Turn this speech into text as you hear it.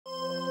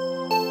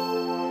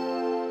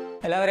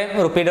എല്ലാവരെയും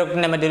റുപ്പി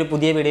ഡോക്ടറിന്റെ മറ്റൊരു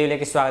പുതിയ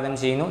വീഡിയോയിലേക്ക് സ്വാഗതം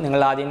ചെയ്യുന്നു.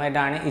 നിങ്ങൾ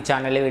ആദ്യമായിട്ടാണ് ഈ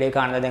ചാനലിലെ വീഡിയോ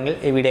കാണുന്നതെങ്കിൽ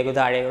ഈ വീഡിയോയ്ക്ക്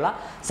താഴെയുള്ള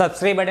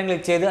സബ്സ്ക്രൈബ് ബട്ടൺ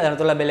ക്ലിക്ക് ചെയ്ത്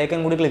അതിനകത്തുള്ള ബെല്ലൈക്കൺ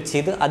കൂടി ക്ലിക്ക്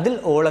ചെയ്ത് അതിൽ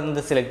ഓൾ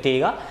എന്നത് സെലക്ട്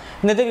ചെയ്യുക.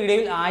 ഇന്നത്തെ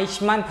വീഡിയോയിൽ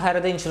ആയുഷ്മാൻ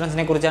ഭാരത്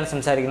ഇൻഷുറൻസിനെ കുറിച്ചാണ്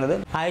സംസാരിക്കുന്നത്.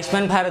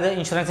 ആയുഷ്മാൻ ഭാരത്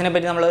ഇൻഷുറൻസിനെ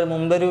പറ്റി നമ്മൾ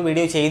മുമ്പൊരു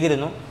വീഡിയോ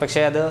ചെയ്തിരുന്നു.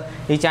 പക്ഷേ അത്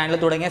ഈ ചാനൽ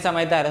തുടങ്ങിയ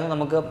സമയത്തായിരുന്നു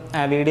നമുക്ക്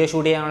വീഡിയോ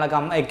ഷൂട്ട് ചെയ്യാനുള്ള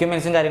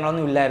എക്യുപ്മെൻറ്റ്സും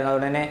കാര്യങ്ങളൊന്നും ഇല്ലായിരുന്നു.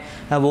 അതുകൊണ്ട് തന്നെ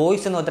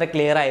വോയിസ് ഒന്നും അത്ര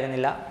ക്ലിയർ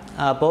ആയിരുന്നില്ല.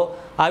 അപ്പോൾ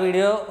ആ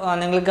വീഡിയോ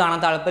നിങ്ങൾക്ക് കാണാൻ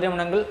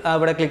താല്പര്യമുണ്ടെങ്കിൽ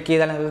ഇവിടെ ക്ലിക്ക്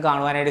ചെയ്താൽ നിങ്ങൾക്ക്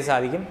കാണുവാനായിട്ട്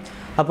സാധിക്കും.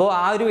 അപ്പോൾ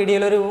ആ ഒരു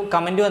വീഡിയോയിലൊരു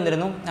കമൻറ്റ്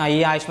വന്നിരുന്നു, ഈ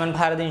ആയുഷ്മാൻ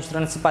ഭാരത്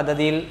ഇൻഷുറൻസ്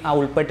പദ്ധതിയിൽ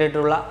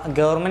ഉൾപ്പെട്ടിട്ടുള്ള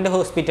ഗവൺമെൻറ്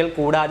ഹോസ്പിറ്റൽ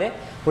കൂടാതെ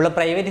ഉള്ള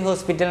പ്രൈവറ്റ്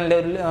ഹോസ്പിറ്റലിൻ്റെ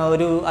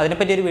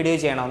അതിനെപ്പറ്റി ഒരു വീഡിയോ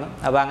ചെയ്യണമെന്ന്.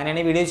 അപ്പോൾ അങ്ങനെയാണ്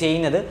ഈ വീഡിയോ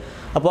ചെയ്യുന്നത്.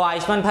 അപ്പോൾ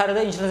ആയുഷ്മാൻ ഭാരത്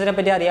ഇൻഷുറൻസിനെ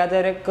പറ്റി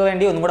അറിയാത്തവർക്ക്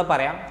വേണ്ടി ഒന്നും കൂടെ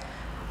പറയാം.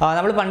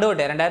 നമ്മൾ പണ്ട്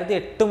തൊട്ടേ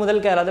 2008 മുതൽ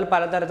കേരളത്തിൽ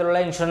പലതരത്തിലുള്ള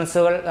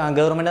ഇൻഷുറൻസുകൾ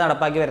ഗവൺമെൻറ്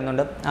നടപ്പാക്കി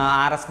വരുന്നുണ്ട്.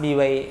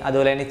 RSBY,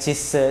 അതുപോലെ തന്നെ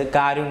ചിസ്,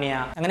 കാരുണ്യ,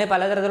 അങ്ങനെ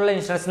പലതരത്തിലുള്ള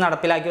ഇൻഷുറൻസ്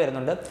നടപ്പിലാക്കി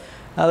വരുന്നുണ്ട്.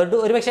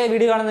 ഒരു പക്ഷേ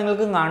വീഡിയോ കാണാൻ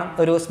നിങ്ങൾക്കും കാണും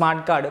ഒരു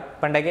സ്മാർട്ട് കാർഡ്.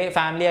 പണ്ടൊക്കെ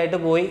ഫാമിലി ആയിട്ട്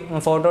പോയി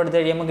ഫോട്ടോ എടുത്ത്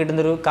കഴിയുമ്പോൾ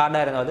കിട്ടുന്നൊരു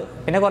കാർഡായിരുന്നു അത്.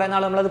 പിന്നെ കുറേ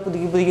നാൾ നമ്മളത്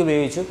പുതുക്കി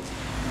ഉപയോഗിച്ചു.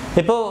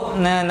 ഇപ്പോൾ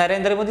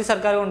നരേന്ദ്രമോദി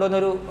സർക്കാർ കൊണ്ടുവന്ന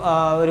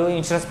ഒരു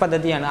ഇൻഷുറൻസ്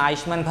പദ്ധതിയാണ്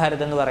ആയുഷ്മാൻ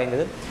ഭാരത് എന്ന്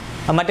പറയുന്നത്.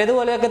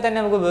 മറ്റേതുപോലെയൊക്കെ തന്നെ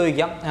നമുക്ക്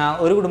ഉപയോഗിക്കാം.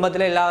 ഒരു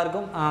കുടുംബത്തിലെ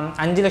എല്ലാവർക്കും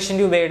 5 ലക്ഷം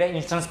രൂപയുടെ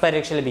ഇൻഷുറൻസ്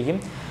പരിരക്ഷ ലഭിക്കും.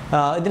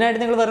 ഇതിനായിട്ട്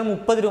നിങ്ങൾ വെറും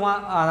 30 രൂപ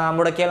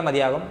മുടക്കിയാൽ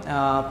മതിയാകും.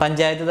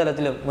 പഞ്ചായത്ത്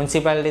തലത്തിലും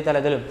മുനിസിപ്പാലിറ്റി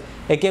തലത്തിലും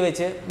ഒക്കെ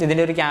വെച്ച്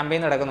ഇതിൻ്റെ ഒരു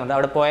ക്യാമ്പയിൻ നടക്കുന്നുണ്ട്.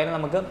 അവിടെ പോയാൽ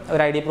നമുക്ക്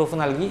ഒരു ID പ്രൂഫ്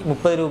നൽകി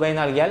 30 രൂപയും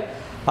നൽകിയാൽ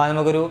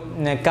നമുക്കൊരു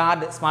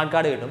കാർഡ്, സ്മാർട്ട്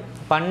കാർഡ് കിട്ടും.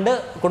 പണ്ട്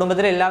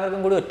കുടുംബത്തിലെ എല്ലാവർക്കും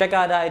കൂടി ഒറ്റ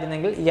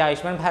കാർഡായിരുന്നെങ്കിൽ ഈ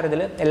ആയുഷ്മാൻ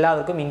ഭാരതിൽ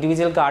എല്ലാവർക്കും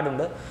ഇൻഡിവിജ്വൽ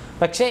കാർഡുണ്ട്.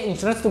 പക്ഷേ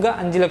ഇൻഷുറൻസ് തുക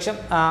 5 ലക്ഷം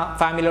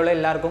ഫാമിലിയുള്ള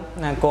എല്ലാവർക്കും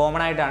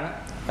കോമൺ ആയിട്ടാണ്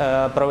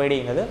പ്രൊവൈഡ്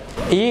ചെയ്യുന്നത്.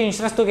 ഈ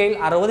ഇൻഷുറൻസ് തുകയിൽ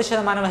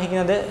 60%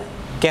 വഹിക്കുന്നത്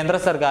കേന്ദ്ര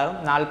സർക്കാരും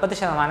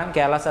 40%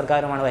 കേരള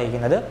സർക്കാരുമാണ്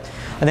വഹിക്കുന്നത്.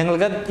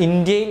 നിങ്ങൾക്ക്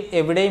ഇന്ത്യയിൽ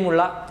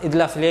എവിടെയുമുള്ള ഇതിൽ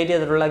അഫിലിയേറ്റ്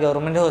ചെയ്തിട്ടുള്ള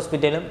ഗവൺമെൻറ്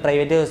ഹോസ്പിറ്റലും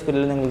പ്രൈവറ്റ്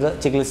ഹോസ്പിറ്റലും നിങ്ങൾക്ക്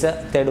ചികിത്സ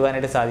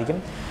തേടുവാനായിട്ട് സാധിക്കും.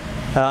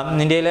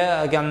 ഇന്ത്യയിൽ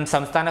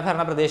സംസ്ഥാന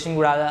ഭരണ പ്രദേശം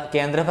കൂടാതെ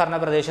കേന്ദ്രഭരണ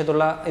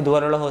പ്രദേശത്തുള്ള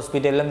ഇതുപോലുള്ള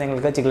ഹോസ്പിറ്റലിലും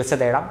നിങ്ങൾക്ക് ചികിത്സ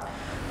തേടാം.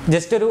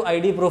 ജസ്റ്റ് ഒരു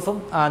ID പ്രൂഫും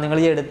നിങ്ങൾ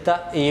ഈ എടുത്ത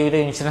ഈ ഒരു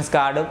ഇൻഷുറൻസ്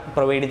കാർഡ്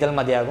പ്രൊവൈഡ് ചെയ്താൽ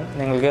മതിയാകും.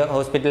 നിങ്ങൾക്ക്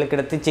ഹോസ്പിറ്റലിൽ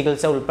കിടത്തി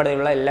ചികിത്സ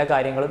ഉൾപ്പെടെയുള്ള എല്ലാ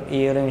കാര്യങ്ങളും ഈ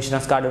ഒരു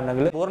ഇൻഷുറൻസ് കാർഡ്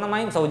ഉണ്ടെങ്കിൽ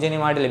പൂർണ്ണമായും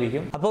സൗജന്യമായിട്ട്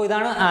ലഭിക്കും. അപ്പോൾ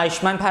ഇതാണ്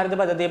ആയുഷ്മാൻ ഭാരത്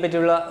പദ്ധതിയെ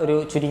പറ്റിയുള്ള ഒരു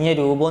ചുരുങ്ങിയ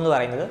രൂപം എന്ന്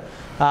പറയുന്നത്.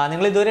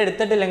 നിങ്ങൾ ഇതുവരെ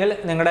എടുത്തിട്ടില്ലെങ്കിൽ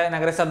നിങ്ങളുടെ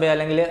നഗരസഭ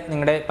അല്ലെങ്കിൽ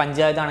നിങ്ങളുടെ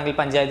പഞ്ചായത്താണെങ്കിൽ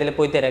പഞ്ചായത്തിൽ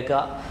പോയി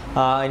തിരക്കുക.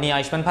 ഇനി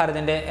ആയുഷ്മാൻ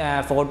ഭാരതിൻ്റെ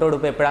ഫോട്ടോ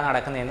എടുപ്പ് എപ്പോഴാണ്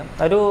നടക്കുന്നതെന്ന്.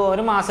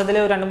 ഒരു മാസത്തിൽ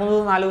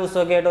 2-3-4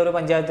 ദിവസമൊക്കെ ആയിട്ട് ഒരു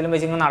പഞ്ചായത്തിലും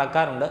വെച്ച് ഇങ്ങനെ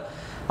നടക്കാറുണ്ട്.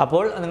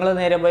 അപ്പോൾ നിങ്ങൾ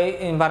നേരെ പോയി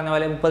പറഞ്ഞ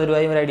പോലെ 30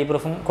 രൂപയും ഒരു ID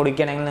പ്രൂഫും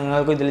കൊടുക്കുകയാണെങ്കിൽ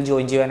നിങ്ങൾക്ക് ഇതിൽ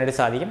ജോയിൻ ചെയ്യാനായിട്ട്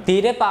സാധിക്കും.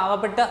 തീരെ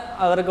പാവപ്പെട്ട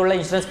അവർക്കുള്ള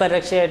ഇൻഷുറൻസ്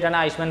പരിരക്ഷയായിട്ടാണ്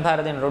ആയുഷ്മാൻ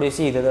ഭാരത് ഇൻട്രൊഡ്യൂസ്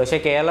ചെയ്തത്. പക്ഷേ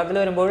കേരളത്തിൽ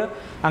വരുമ്പോൾ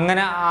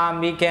അങ്ങനെ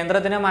ഈ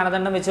കേന്ദ്രത്തിന്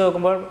മാനദണ്ഡം വെച്ച്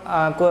നോക്കുമ്പോൾ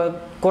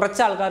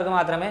കുറച്ച് ആൾക്കാർക്ക്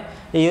മാത്രമേ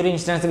ഈ ഒരു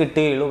ഇൻഷുറൻസ്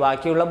കിട്ടുകയുള്ളൂ.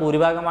 ബാക്കിയുള്ള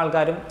ഭൂരിഭാഗം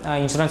ആൾക്കാരും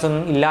ഇൻഷുറൻസ്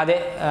ഒന്നും ഇല്ലാതെ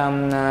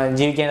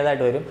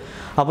ജീവിക്കേണ്ടതായിട്ട് വരും.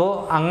 അപ്പോൾ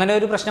അങ്ങനെ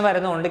ഒരു പ്രശ്നം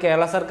വരുന്നതുകൊണ്ട്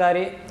കേരള സർക്കാർ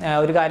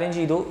ഒരു കാര്യം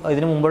ചെയ്തു.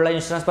 ഇതിനു മുമ്പുള്ള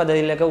ഇൻഷുറൻസ്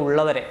പദ്ധതിയിലൊക്കെ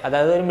ഉള്ളവരെ,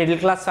 അതായത് ഒരു മിഡിൽ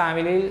ക്ലാസ്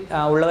ഫാമിലിയിൽ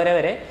ഉള്ളവരെ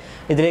വരെ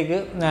ഇതിലേക്ക്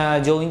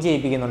ജോയിൻ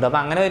ചെയ്യിപ്പിക്കുന്നുണ്ട്. അപ്പോൾ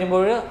അങ്ങനെ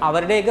വരുമ്പോൾ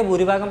അവരുടെയൊക്കെ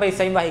ഭൂരിഭാഗം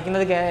പൈസയും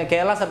വഹിക്കുന്നത്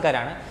കേരള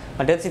സർക്കാരാണ്.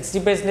 മറ്റേ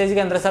 60%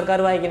 കേന്ദ്ര സർക്കാർ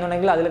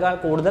വഹിക്കുന്നുണ്ടെങ്കിൽ അതിനേക്കാൾ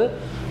കൂടുതൽ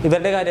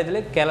ഇവരുടെ കാര്യത്തിൽ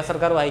കേരള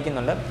സർക്കാർ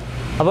വഹിക്കുന്നുണ്ട്.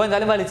 അപ്പോൾ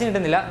എന്തായാലും വലിച്ചു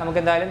കിട്ടുന്നില്ല. നമുക്ക്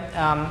എന്തായാലും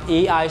ഈ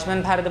ആയുഷ്മാൻ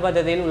ഭാരത്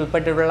പദ്ധതിയിൽ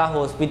ഉൾപ്പെട്ടിട്ടുള്ള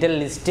ഹോസ്പിറ്റൽ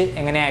ലിസ്റ്റ്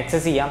എങ്ങനെ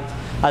ആക്സസ് ചെയ്യാം,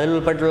 അതിൽ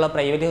ഉൾപ്പെട്ടിട്ടുള്ള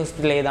പ്രൈവറ്റ്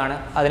ഹോസ്പിറ്റൽ ഏതാണ്,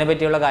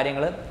 അതിനെപ്പറ്റിയുള്ള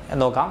കാര്യങ്ങൾ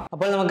നോക്കാം.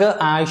 അപ്പോൾ നമുക്ക്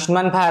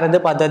ആയുഷ്മാൻ ഭാരത്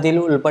പദ്ധതിയിൽ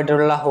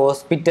ഉൾപ്പെട്ടിട്ടുള്ള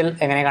ഹോസ്പിറ്റൽ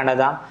എങ്ങനെ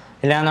കണ്ടെത്താം,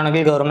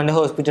 ഇല്ലാന്നുണ്ടെങ്കിൽ ഗവൺമെൻറ്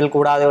ഹോസ്പിറ്റൽ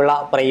കൂടാതെയുള്ള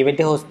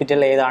പ്രൈവറ്റ് ഹോസ്പിറ്റൽ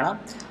ഏതാണ്,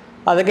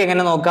 അതൊക്കെ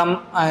എങ്ങനെ നോക്കാം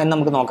എന്ന്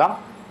നമുക്ക് നോക്കാം.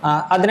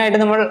 അതിനായിട്ട്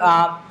നമ്മൾ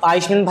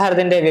ആയുഷ്മാൻ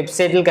ഭാരതിൻ്റെ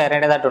വെബ്സൈറ്റിൽ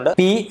കയറേണ്ടതായിട്ടുണ്ട്.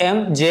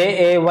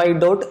 pmjay.gov.in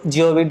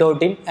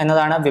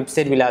എന്നതാണ്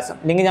വെബ്സൈറ്റ് വിലാസം.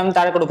 ലിങ്ക് ഞാൻ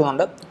താഴെ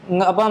കൊടുക്കുന്നുണ്ട്.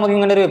 അപ്പോൾ നമുക്ക്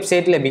ഇങ്ങനെ ഒരു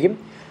വെബ്സൈറ്റ് ലഭിക്കും.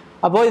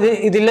 അപ്പോൾ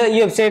ഈ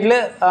വെബ്സൈറ്റിൽ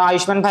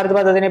ആയുഷ്മാൻ ഭാരത്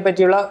പദ്ധതിനെ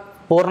പറ്റിയുള്ള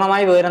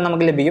പൂർണ്ണമായ വിവരം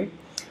നമുക്ക് ലഭിക്കും.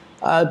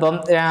 ഇപ്പം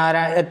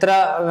എത്ര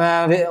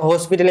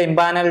ഹോസ്പിറ്റൽ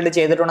എംപാനൽഡ്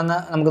ചെയ്തിട്ടുണ്ടെന്ന്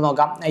നമുക്ക്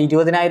നോക്കാം.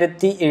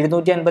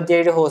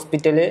 20,757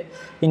 ഹോസ്പിറ്റൽ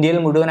ഇന്ത്യയിൽ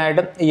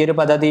മുഴുവനായിട്ടും ഈ ഒരു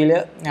പദ്ധതിയിൽ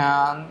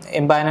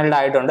എംപാനൽഡ്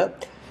ആയിട്ടുണ്ട്.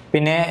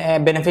 പിന്നെ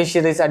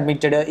ബെനിഫിഷ്യറീസ്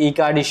അഡ്മിറ്റഡ്,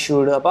 കാർഡ്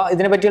ഇഷ്യൂഡ്. അപ്പോൾ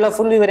ഇതിനെ പറ്റിയുള്ള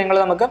ഫുൾ വിവരങ്ങൾ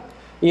നമുക്ക്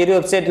ഈ ഒരു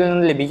വെബ്സൈറ്റിൽ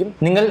നിന്ന് ലഭിക്കും.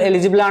 നിങ്ങൾ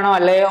എലിജിബിൾ ആണോ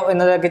അല്ലയോ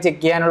എന്നതൊക്കെ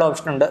ചെക്ക് ചെയ്യാനുള്ള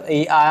ഓപ്ഷൻ ഉണ്ട്.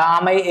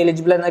 ആം ഐ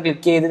എലിജിബിൾ എന്ന്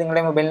ക്ലിക്ക് ചെയ്ത്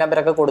നിങ്ങളുടെ മൊബൈൽ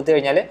നമ്പറൊക്കെ കൊടുത്തു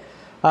കഴിഞ്ഞാൽ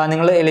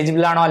നിങ്ങൾ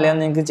എലിജിബിൾ ആണോ അല്ലയോ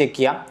എന്ന് നിങ്ങൾക്ക് ചെക്ക്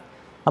ചെയ്യാം.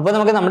 അപ്പോൾ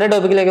നമുക്ക് നമ്മുടെ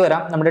ടോപ്പിക്കിലേക്ക്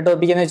വരാം. നമ്മുടെ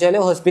ടോപ്പിക് എന്ന് വെച്ചാൽ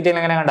ഹോസ്പിറ്റൽ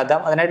എങ്ങനെ കണ്ടെത്താം.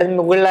 അതിനായിട്ട്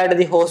മുകളിലായിട്ട്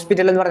ഈ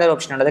ഹോസ്പിറ്റൽ എന്ന് പറഞ്ഞ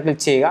ഓപ്ഷൻ ഉണ്ട്, അത്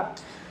ക്ലിക്ക് ചെയ്യുക.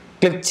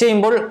 ക്ലിക്ക്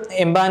ചെയ്യുമ്പോൾ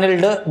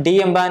empanelled, D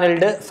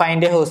empanelled,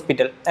 find A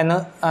hospital എന്ന്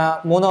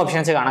 3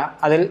 ഓപ്ഷൻസ് കാണാം.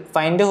 അതിൽ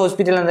ഫൈൻഡ്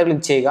ഹോസ്പിറ്റൽ എന്ന്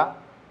ക്ലിക്ക് ചെയ്യുക.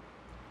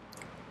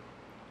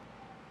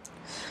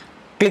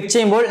 ക്ലിക്ക്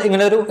ചെയ്യുമ്പോൾ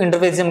ഇങ്ങനെ ഒരു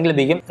ഇൻ്റർഫേസ് നമുക്ക്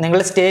ലഭിക്കും. നിങ്ങൾ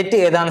സ്റ്റേറ്റ്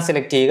ഏതാണ്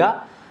സെലക്ട് ചെയ്യുക.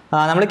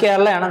 നമ്മൾ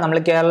കേരളയാണ്, നമ്മൾ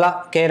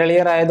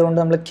കേരളീയർ ആയതുകൊണ്ട്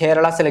നമ്മൾ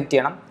കേരള സെലക്ട്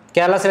ചെയ്യണം.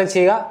 കേരള സെലക്ട്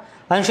ചെയ്യുക.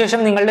 അതിനുശേഷം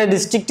നിങ്ങളുടെ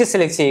ഡിസ്ട്രിക്റ്റ്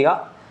സെലക്ട് ചെയ്യുക.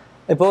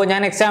 ഇപ്പോൾ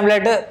ഞാൻ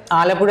എക്സാമ്പിളായിട്ട്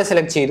ആലപ്പുഴ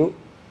സെലക്ട് ചെയ്തു.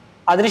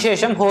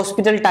 അതിനുശേഷം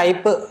ഹോസ്പിറ്റൽ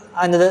ടൈപ്പ്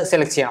എന്നത്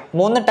സെലക്ട് ചെയ്യണം.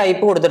 3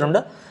 ടൈപ്പ് കൊടുത്തിട്ടുണ്ട്.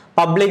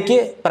 പബ്ലിക്,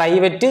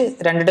 പ്രൈവറ്റ്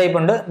 2 ടൈപ്പ്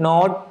ഉണ്ട്.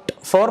 നോട്ട്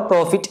ഫോർ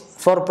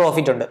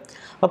പ്രോഫിറ്റ് ഉണ്ട്.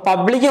 അപ്പോൾ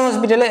പബ്ലിക്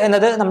ഹോസ്പിറ്റൽ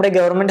എന്നത് നമ്മുടെ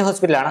ഗവൺമെൻറ്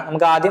ഹോസ്പിറ്റലാണ്.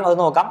 നമുക്ക് ആദ്യം അത്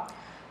നോക്കാം.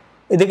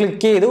 ഇത്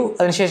ക്ലിക്ക് ചെയ്തു.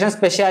 അതിനുശേഷം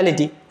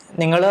സ്പെഷ്യാലിറ്റി,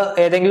 നിങ്ങൾ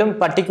ഏതെങ്കിലും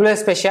പർട്ടിക്കുലർ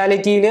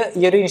സ്പെഷ്യാലിറ്റിയിൽ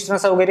ഈ ഒരു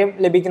ഇൻഷുറൻസ് സൗകര്യം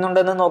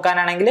ലഭിക്കുന്നുണ്ടെന്ന്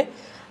നോക്കാനാണെങ്കിൽ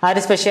ആ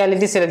ഒരു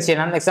സ്പെഷ്യാലിറ്റി സെലക്ട്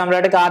ചെയ്യണം.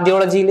 എക്സാമ്പിളായിട്ട്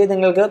കാർഡിയോളജിയിൽ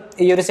നിങ്ങൾക്ക്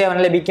ഈ ഒരു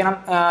സേവനം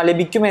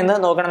ലഭിക്കുമെന്ന്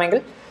നോക്കണമെങ്കിൽ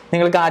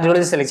നിങ്ങൾ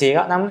കാർഡിയോളജി സെലക്ട്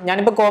ചെയ്യുക.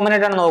 ഞാനിപ്പോൾ കോമൺ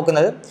ആയിട്ടാണ്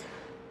നോക്കുന്നത്.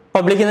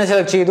 പബ്ലിക് എന്ന്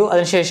സെലക്ട് ചെയ്തു.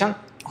 അതിനുശേഷം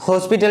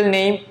ഹോസ്പിറ്റൽ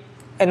നെയിം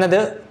എന്നത്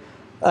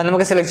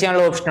നമുക്ക് സെലക്ട്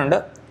ചെയ്യാനുള്ള ഓപ്ഷൻ ഉണ്ട്.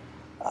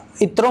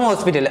 ഇത്രയും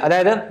ഹോസ്പിറ്റൽ,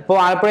 അതായത് ഇപ്പോൾ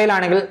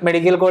ആലപ്പുഴയിലാണെങ്കിൽ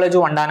medical college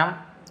Vandanam,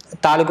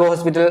 taluk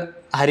hospital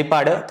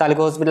Harippad,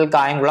 taluk hospital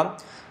Kayamkulam,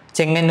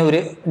 Chengannur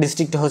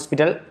district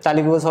hospital,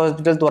 taluk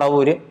hospital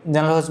Thuravoor,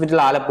 general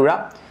hospital Alappuzha,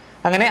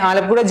 അങ്ങനെ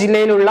ആലപ്പുഴ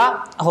ജില്ലയിലുള്ള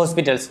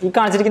ഹോസ്പിറ്റൽസ്. ഈ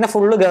കാണിച്ചിരിക്കുന്ന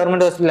ഫുള്ള്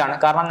ഗവൺമെൻറ് ഹോസ്പിറ്റലാണ്.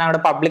 കാരണം ഞാൻ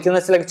ഇവിടെ പബ്ലിക്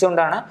എന്ന് സെലക്ട്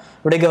ചെയ്തുകൊണ്ടാണ്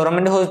ഇവിടെ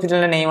ഗവൺമെൻറ്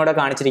ഹോസ്പിറ്റലിൻ്റെ നെയിം ഇവിടെ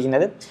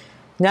കാണിച്ചിരിക്കുന്നത്.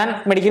 ഞാൻ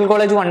മെഡിക്കൽ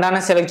കോളേജ്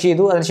വണ്ടാനം സെലക്ട്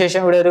ചെയ്തു.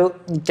 അതിനുശേഷം ഇവിടെ ഒരു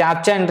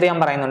ക്യാപ്ച എൻ്റർ ചെയ്യാൻ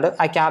പറയുന്നുണ്ട്.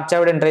 ആ ക്യാപ്ച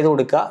ഇവിടെ എൻ്റർ ചെയ്ത്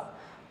കൊടുക്കുക.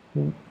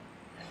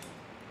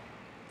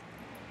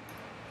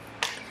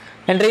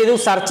 എൻ്റർ ചെയ്തു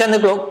സെർച്ച് എന്ന്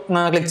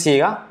ക്ലിക്ക്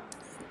ചെയ്യുക.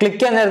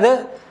 ക്ലിക്ക് ചെയ്യുന്നത്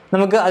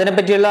നമുക്ക്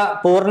അതിനെപ്പറ്റിയുള്ള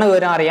പൂർണ്ണ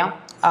വിവരം അറിയാം.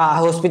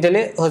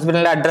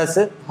 ഹോസ്പിറ്റലിൻ്റെ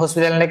അഡ്രസ്സ്,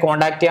 ഹോസ്പിറ്റലിൻ്റെ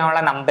കോൺടാക്ട്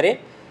ചെയ്യാനുള്ള നമ്പർ,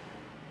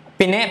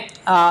 പിന്നെ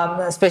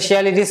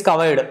സ്പെഷ്യാലിറ്റീസ്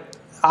കവേർഡ്,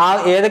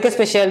 ഏതൊക്കെ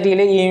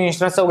സ്പെഷ്യാലിറ്റിയിൽ ഈ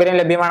ഇൻഷുറൻസ് സൗകര്യം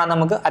ലഭ്യമാണെന്ന്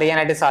നമുക്ക്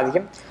അറിയാനായിട്ട്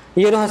സാധിക്കും.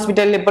 ഈ ഒരു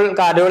ഹോസ്പിറ്റലിൽ ഇപ്പോൾ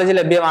കാർഡിയോളജി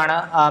ലഭ്യമാണ്,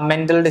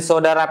 മെൻ്റൽ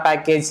ഡിസോർഡർ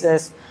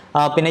പാക്കേജസ്,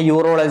 പിന്നെ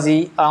യൂറോളജി,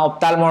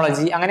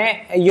 ഒപ്താൽമോളജി, അങ്ങനെ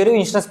ഈ ഒരു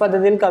ഇൻഷുറൻസ്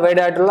പദ്ധതിയിൽ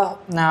കവേർഡ് ആയിട്ടുള്ള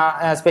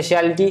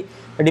സ്പെഷ്യാലിറ്റി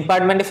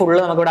ഡിപ്പാർട്ട്മെൻറ്റ് ഫുള്ള്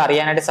നമുക്കിവിടെ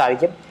അറിയാനായിട്ട്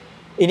സാധിക്കും.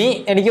 ഇനി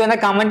എനിക്ക് വന്ന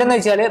കമൻറ്റ് എന്ന്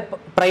വെച്ചാൽ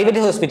പ്രൈവറ്റ്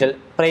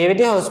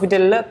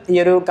ഹോസ്പിറ്റലിൽ ഈ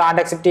ഒരു കാർഡ്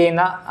അക്സെപ്റ്റ്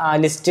ചെയ്യുന്ന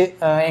ലിസ്റ്റ്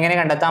എങ്ങനെ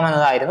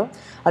കണ്ടെത്താമെന്നതായിരുന്നു.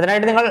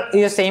 അതിനായിട്ട് നിങ്ങൾ ഈ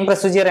സെയിം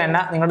പ്രൊസീജിയർ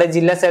തന്നെ നിങ്ങളുടെ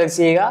ജില്ല സെലക്ട്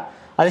ചെയ്യുക.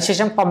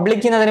 അതിനുശേഷം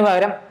പബ്ലിക് എന്നതിന്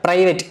പകരം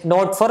പ്രൈവറ്റ്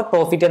നോട്ട് ഫോർ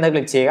പ്രോഫിറ്റ് എന്ന്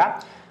ക്ലിക്ക് ചെയ്യുക.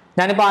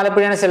 ഞാനിപ്പോൾ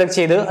ആലപ്പുഴയാണ് സെലക്ട്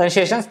ചെയ്തത്.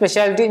 അതിനുശേഷം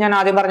സ്പെഷ്യാലിറ്റി ഞാൻ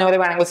ആദ്യം പറഞ്ഞ പോലെ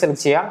വേണമെങ്കിൽ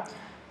സെലക്ട് ചെയ്യാം.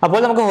 അപ്പോൾ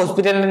നമുക്ക്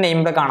ഹോസ്പിറ്റലിൻ്റെ നെയിം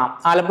ഇവിടെ കാണാം.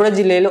 ആലപ്പുഴ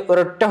ജില്ലയിൽ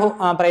ഒരൊറ്റ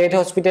പ്രൈവറ്റ്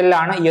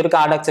ഹോസ്പിറ്റലിലാണ് ഈ ഒരു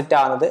കാർഡ് അക്സെപ്റ്റ്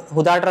ആവുന്നത്,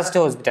 ഹുദ ട്രസ്റ്റ്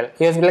ഹോസ്പിറ്റൽ.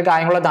 ഈ ഹോസ്പിറ്റൽ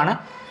കായംകുളത്താണ്.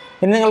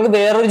 ഇനി നിങ്ങൾക്ക്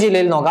വേറൊരു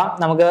ജില്ലയിൽ നോക്കാം.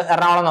 നമുക്ക്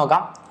എറണാകുളം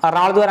നോക്കാം.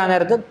 എറണാകുളത്ത് വരാൻ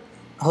നേരത്ത്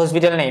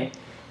hospital name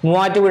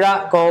Muvattupuzha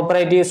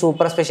cooperative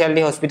super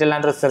speciality hospital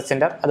and research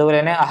centre, അതുപോലെ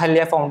തന്നെ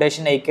Ahalya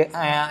foundation eye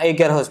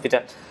care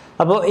hospital.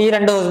 അപ്പോൾ ഈ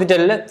രണ്ട്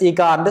ഹോസ്പിറ്റലിൽ ഈ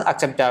കാർഡ്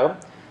അക്സെപ്റ്റ് ആകും.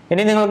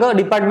 ഇനി നിങ്ങൾക്ക്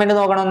ഡിപ്പാർട്ട്മെൻറ്റ്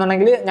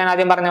നോക്കണമെന്നുണ്ടെങ്കിൽ ഞാൻ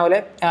ആദ്യം പറഞ്ഞ പോലെ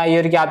ഈ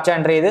ഒരു ക്യാപ്ച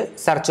എൻ്റർ ചെയ്ത്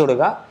സെർച്ച്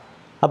കൊടുക്കുക.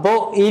 അപ്പോൾ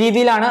ഈ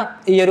രീതിയിലാണ്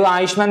ഈ ഒരു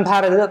ആയുഷ്മാൻ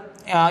ഭാരത്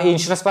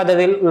ഇൻഷുറൻസ്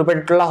പദ്ധതിയിൽ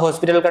ഉൾപ്പെട്ടിട്ടുള്ള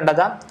ഹോസ്പിറ്റൽ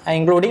കണ്ടെത്താൻ,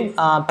 ഇൻക്ലൂഡിങ്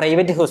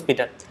പ്രൈവറ്റ്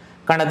ഹോസ്പിറ്റൽ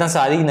കണ്ടെത്താൻ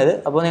സാധിക്കുന്നത്.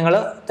 അപ്പോൾ നിങ്ങൾ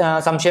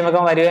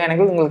സംശയമൊക്കെ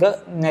വരികയാണെങ്കിൽ നിങ്ങൾക്ക്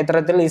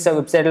ഇത്തരത്തിൽ ഈ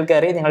വെബ്സൈറ്റിൽ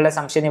കയറി നിങ്ങളുടെ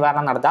സംശയ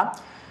നിവാരണം നടത്താം.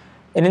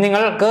 ഇനി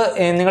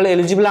നിങ്ങൾ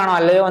എലിജിബിൾ ആണോ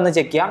അല്ലയോ എന്ന്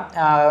ചെക്ക് ചെയ്യാം.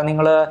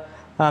 നിങ്ങൾ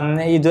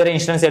ഇതുവരെ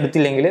ഇൻഷുറൻസ്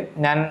എടുത്തില്ലെങ്കിൽ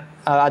ഞാൻ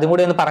അതും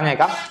കൂടി ഒന്ന്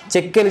പറഞ്ഞേക്കാം.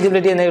 ചെക്ക്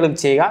എലിജിബിലിറ്റി എന്ന്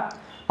ക്ലിക്ക് ചെയ്യുക.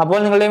 അപ്പോൾ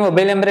നിങ്ങളുടെ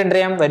മൊബൈൽ നമ്പർ എൻ്റർ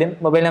ചെയ്യാൻ വരും.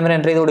 മൊബൈൽ നമ്പർ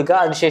എൻ്റർ ചെയ്ത് കൊടുക്കുക.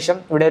 അതിനുശേഷം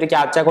ഇവിടെ ഒരു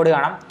ക്യാപ്ച കോഡ്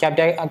കാണാം.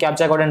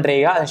 ക്യാപ്ച കോഡ് എൻ്റർ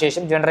ചെയ്യുക.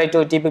 അതിനുശേഷം ജനറേറ്റ്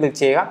OTP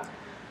ക്ലിക്ക് ചെയ്യുക.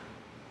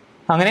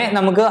 അങ്ങനെ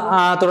നമുക്ക്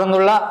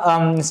തുടർന്നുള്ള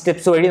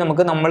സ്റ്റെപ്സ് വഴി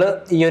നമ്മൾ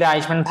ഈ ഒരു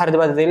ആയുഷ്മാൻ ഭാരത്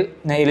പദ്ധതിയിൽ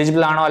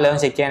എലിജിബിൾ ആണോ അല്ലയോ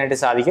ചെക്ക് ചെയ്യാനായിട്ട്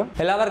സാധിക്കും.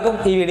 എല്ലാവർക്കും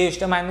ഈ വീഡിയോ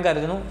ഇഷ്ടമായെന്ന്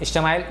കരുതുന്നു.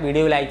 ഇഷ്ടമായാൽ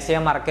വീഡിയോ ലൈക്ക്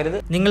ചെയ്യാൻ മറക്കരുത്.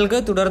 നിങ്ങൾക്ക്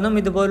തുടർന്നും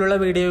ഇതുപോലുള്ള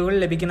വീഡിയോകൾ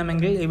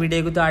ലഭിക്കണമെങ്കിൽ ഈ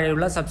വീഡിയോയ്ക്ക്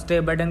താഴെയുള്ള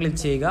സബ്സ്ക്രൈബ് ബട്ടൺ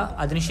ക്ലിക്ക് ചെയ്യുക.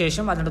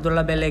 അതിനുശേഷം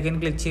അതിനകത്തുള്ള ബെൽ ഐക്കൺ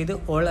ക്ലിക്ക് ചെയ്ത്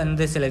ഓൾ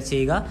എന്നത് സെലക്ട്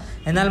ചെയ്യുക.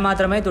 എന്നാൽ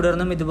മാത്രമേ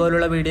തുടർന്നും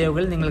ഇതുപോലുള്ള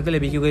വീഡിയോകൾ നിങ്ങൾക്ക്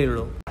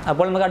ലഭിക്കുകയുള്ളൂ.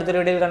 അപ്പോൾ നമുക്ക് അടുത്തൊരു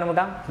വീഡിയോയിൽ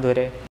കണ്ടുമുട്ടാം.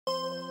 ഇതുവരെ